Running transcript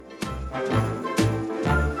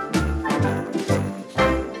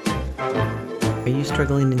Are you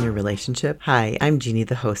struggling in your relationship? Hi, I'm Jeannie,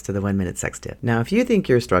 the host of the 1 Minute Sex Tip. Now, if you think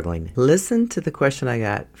you're struggling, listen to the question I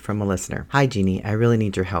got from a listener. Hi, Jeannie, I really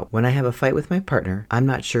need your help. When I have a fight with my partner, I'm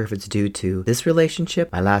not sure if it's due to this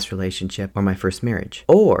relationship, my last relationship, or my first marriage,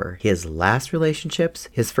 or his last relationships,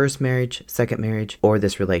 his first marriage, second marriage, or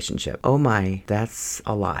this relationship. Oh my, that's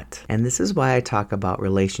a lot. And this is why I talk about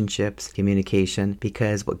relationships, communication,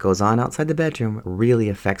 because what goes on outside the bedroom really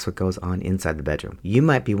affects what goes on inside the bedroom. You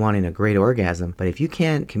might be wanting a great orgasm, but if you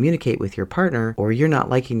can't communicate with your partner or you're not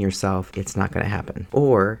liking yourself, it's not going to happen.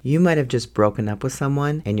 Or you might have just broken up with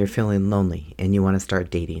someone and you're feeling lonely and you want to start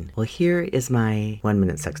dating. Well, here is my 1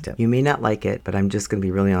 minute sex tip. You may not like it, but I'm just going to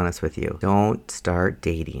be really honest with you. Don't start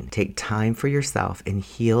dating. Take time for yourself and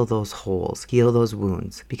heal those holes, heal those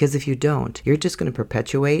wounds. Because if you don't, you're just going to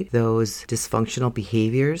perpetuate those dysfunctional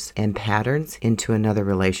behaviors and patterns into another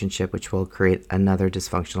relationship, which will create another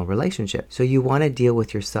dysfunctional relationship. So you want to deal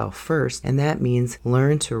with yourself first, and that means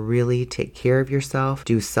learn to really take care of yourself,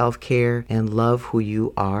 do self-care, and love who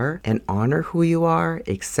you are, and honor who you are,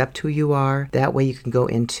 accept who you are. That way you can go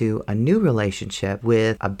into a new relationship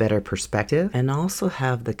with a better perspective and also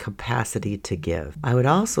have the capacity to give. I would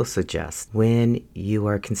also suggest when you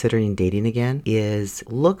are considering dating again is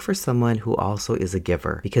look for someone who also is a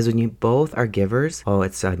giver. Because when you both are givers,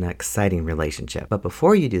 it's an exciting relationship. But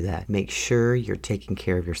before you do that, make sure you're taking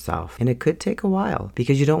care of yourself. And it could take a while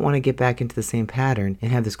because you don't want to get back into the same pattern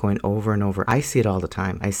and have this going over and over. I see it all the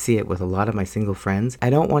time. I see it with a lot of my single friends.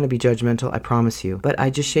 I don't want to be judgmental, I promise you, but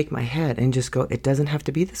I just shake my head and just go, it doesn't have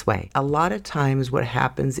to be this way. A lot of times what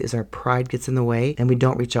happens is our pride gets in the way and we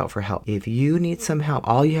don't reach out for help. If you need some help,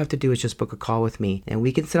 all you have to do is just book a call with me and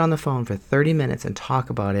we can sit on the phone for 30 minutes and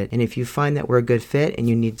talk about it. And if you find that we're a good fit and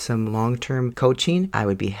you need some long-term coaching, I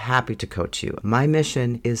would be happy to coach you. My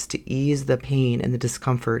mission is to ease the pain and the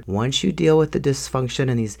discomfort. Once you deal with the dysfunction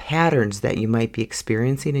and these patterns that you might be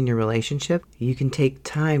experiencing in your relationship, you can take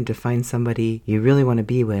time to find somebody you really want to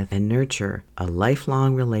be with and nurture a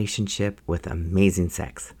lifelong relationship with amazing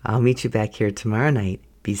sex. I'll meet you back here tomorrow night.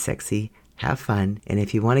 Be sexy, have fun, and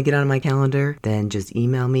if you want to get on my calendar, then just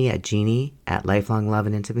email me at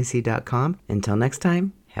jeannie@lifelongloveandintimacy.com. Until next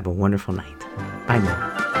time, have a wonderful night. Bye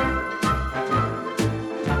now.